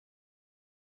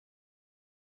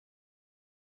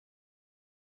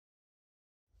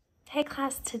Hey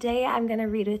class, today I'm going to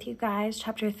read with you guys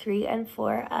chapter 3 and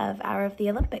 4 of Hour of the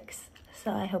Olympics.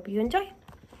 So I hope you enjoy.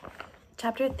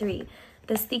 Chapter 3,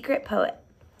 The Secret Poet.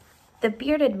 The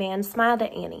bearded man smiled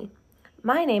at Annie.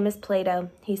 "My name is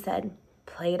Plato," he said.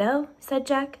 "Plato?" said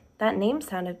Jack. That name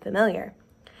sounded familiar.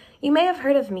 "You may have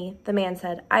heard of me," the man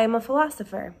said. "I am a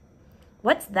philosopher."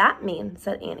 "What's that mean?"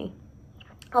 said Annie.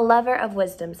 "A lover of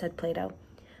wisdom," said Plato.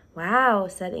 "Wow,"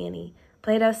 said Annie.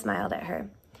 Plato smiled at her.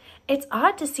 "It's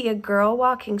odd to see a girl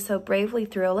walking so bravely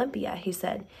through Olympia," he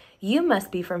said. "You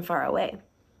must be from far away."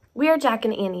 "We are Jack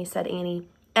and Annie," said Annie,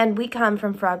 "and we come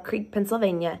from Frog Creek,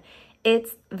 Pennsylvania.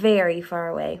 It's very far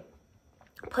away."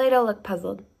 Plato looked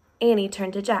puzzled. Annie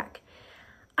turned to Jack.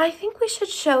 "I think we should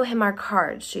show him our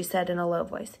cards," she said in a low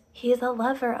voice. "He is a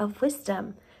lover of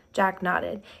wisdom." Jack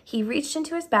nodded. He reached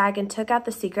into his bag and took out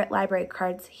the secret library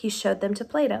cards. He showed them to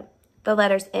Plato. The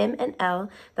letters M and L,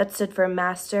 that stood for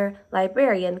Master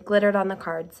Librarian, glittered on the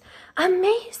cards.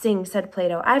 "Amazing," said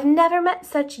Plato. "I've never met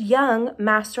such young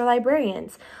Master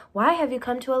Librarians. Why have you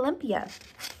come to Olympia?"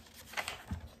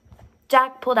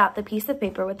 Jack pulled out the piece of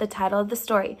paper with the title of the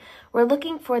story. "We're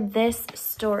looking for this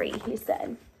story," he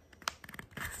said.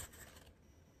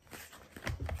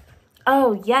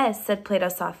 "Oh, yes," said Plato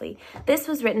softly. "This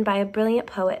was written by a brilliant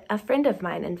poet, a friend of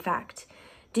mine, in fact."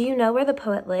 "Do you know where the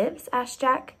poet lives?" asked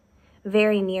Jack.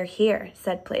 "Very near here,"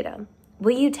 said Plato.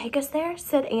 "Will you take us there?"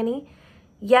 said Annie.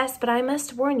 "Yes, but I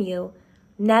must warn you.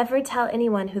 Never tell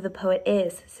anyone who the poet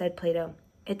is," said Plato.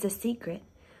 "It's a secret."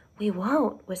 "We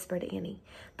won't," whispered Annie.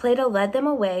 Plato led them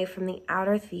away from the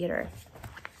outer theater.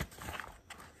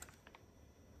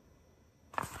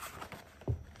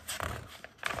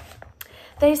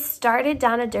 They started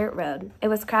down a dirt road. It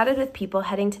was crowded with people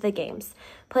heading to the games.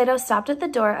 Plato stopped at the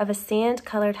door of a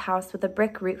sand-colored house with a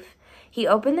brick roof. He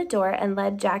opened the door and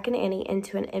led Jack and Annie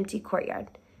into an empty courtyard.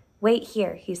 "Wait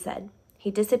here," he said.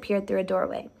 He disappeared through a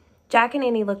doorway. Jack and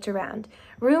Annie looked around.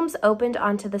 Rooms opened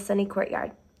onto the sunny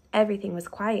courtyard. Everything was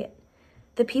quiet.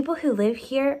 "The people who live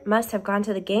here must have gone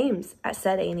to the games,"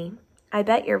 said Annie. "I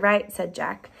bet you're right," said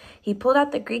Jack. He pulled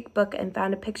out the Greek book and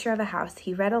found a picture of a house.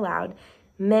 He read aloud.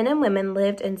 Men and women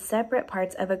lived in separate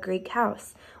parts of a Greek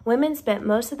house. Women spent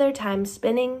most of their time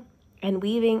spinning and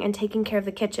weaving and taking care of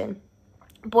the kitchen.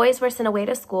 Boys were sent away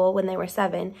to school when they were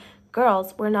 7.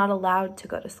 Girls were not allowed to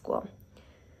go to school.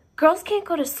 "Girls can't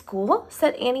go to school?"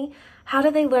 said Annie. "How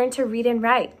do they learn to read and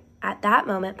write?" At that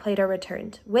moment, Plato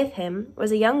returned. With him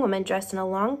was a young woman dressed in a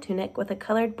long tunic with a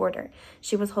colored border.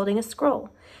 She was holding a scroll.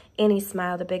 Annie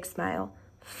smiled a big smile.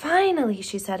 "Finally,"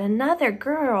 she said, "another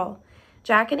girl."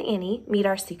 "Jack and Annie, meet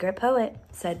our secret poet,"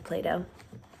 said Plato.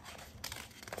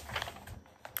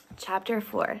 Chapter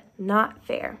 4, Not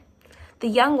Fair. The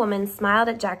young woman smiled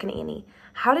at Jack and Annie.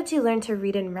 "How did you learn to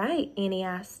read and write?" Annie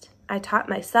asked. "I taught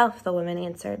myself," the woman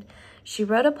answered. "She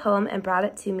wrote a poem and brought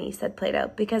it to me," said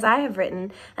Plato, "because I have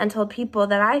written and told people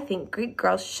that I think Greek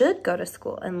girls should go to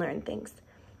school and learn things."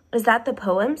 "Is that the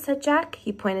poem?" said Jack.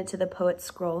 He pointed to the poet's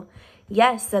scroll.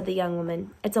 "Yes," said the young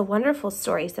woman. "It's a wonderful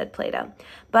story," said Plato.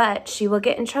 "But she will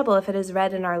get in trouble if it is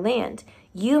read in our land.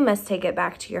 You must take it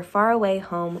back to your faraway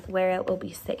home where it will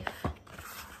be safe."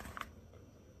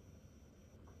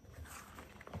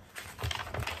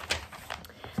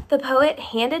 The poet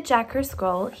handed Jack her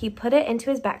scroll. He put it into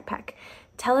his backpack.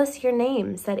 "Tell us your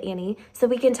name," said Annie, "so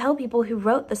we can tell people who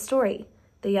wrote the story."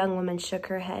 The young woman shook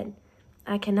her head.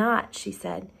 "I cannot," she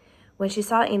said. When she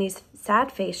saw Annie's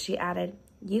sad face, she added,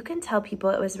 "You can tell people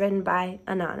it was written by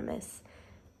Anonymous."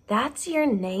 "That's your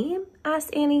name?"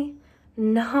 asked Annie.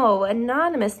 "No,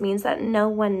 Anonymous means that no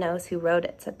one knows who wrote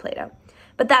it," said Plato.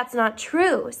 "But that's not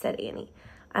true," said Annie.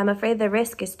 "I'm afraid the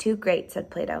risk is too great," said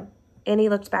Plato. Annie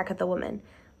looked back at the woman.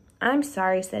 "I'm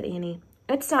sorry," said Annie.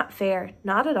 "It's not fair,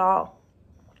 not at all."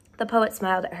 The poet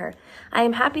smiled at her. "I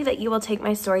am happy that you will take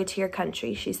my story to your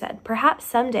country," she said. "Perhaps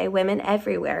someday women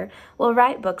everywhere will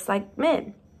write books like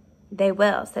men." "They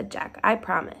will," said Jack. "I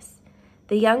promise."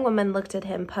 The young woman looked at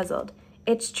him, puzzled.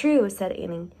 "It's true," said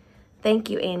Annie. "Thank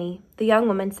you, Annie," the young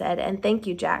woman said, "and thank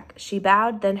you, Jack." She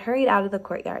bowed, then hurried out of the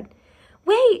courtyard.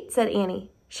 "Wait," said Annie.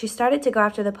 She started to go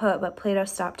after the poet, but Plato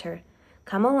stopped her.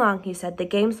 "Come along," he said. "The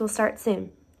games will start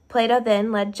soon." Plato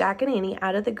then led Jack and Annie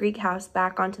out of the Greek house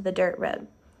back onto the dirt road.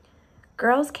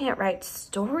 "Girls can't write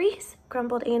stories,"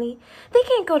 grumbled Annie. "They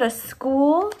can't go to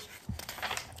school.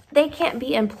 They can't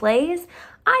be in plays.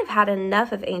 I've had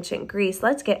enough of ancient Greece.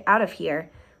 Let's get out of here."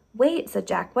 "Wait," said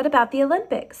Jack. "What about the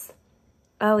Olympics?"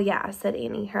 "Oh, yeah," said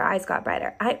Annie. Her eyes got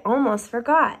brighter. "I almost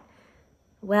forgot."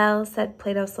 "Well," said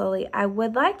Plato slowly, "I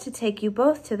would like to take you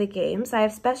both to the games. I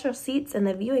have special seats in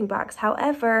the viewing box.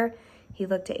 However," he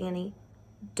looked at Annie.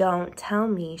 "Don't tell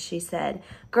me," she said.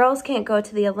 "Girls can't go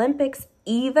to the Olympics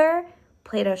either?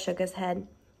 Plato shook his head.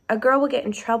 A girl will get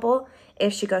in trouble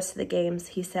if she goes to the games,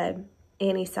 he said.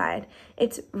 Annie sighed.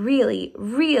 It's really,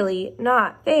 really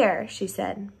not fair, she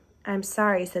said. I'm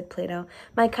sorry, said Plato.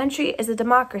 My country is a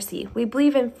democracy. We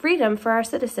believe in freedom for our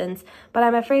citizens, but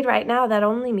I'm afraid right now that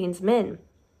only means men.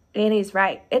 Annie's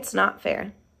right. It's not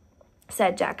fair,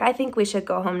 said Jack. I think we should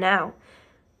go home now.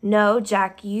 No,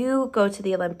 Jack, you go to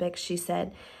the Olympics, she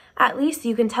said. At least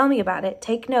you can tell me about it.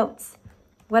 Take notes.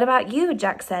 What about you?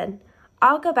 Jack said.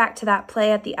 I'll go back to that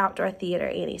play at the outdoor theater,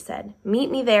 Annie said.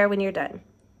 Meet me there when you're done.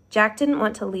 Jack didn't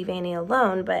want to leave Annie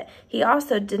alone, but he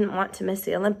also didn't want to miss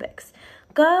the Olympics.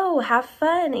 Go, have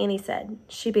fun, Annie said.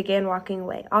 She began walking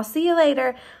away. I'll see you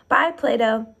later. Bye,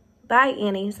 Plato. Bye,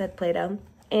 Annie, said Plato.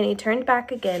 Annie turned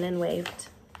back again and waved.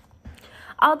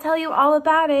 I'll tell you all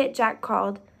about it, Jack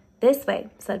called. This way,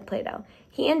 said Plato.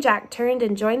 He and Jack turned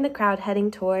and joined the crowd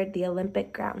heading toward the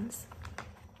Olympic grounds.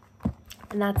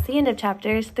 And that's the end of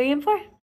chapters 3 and 4.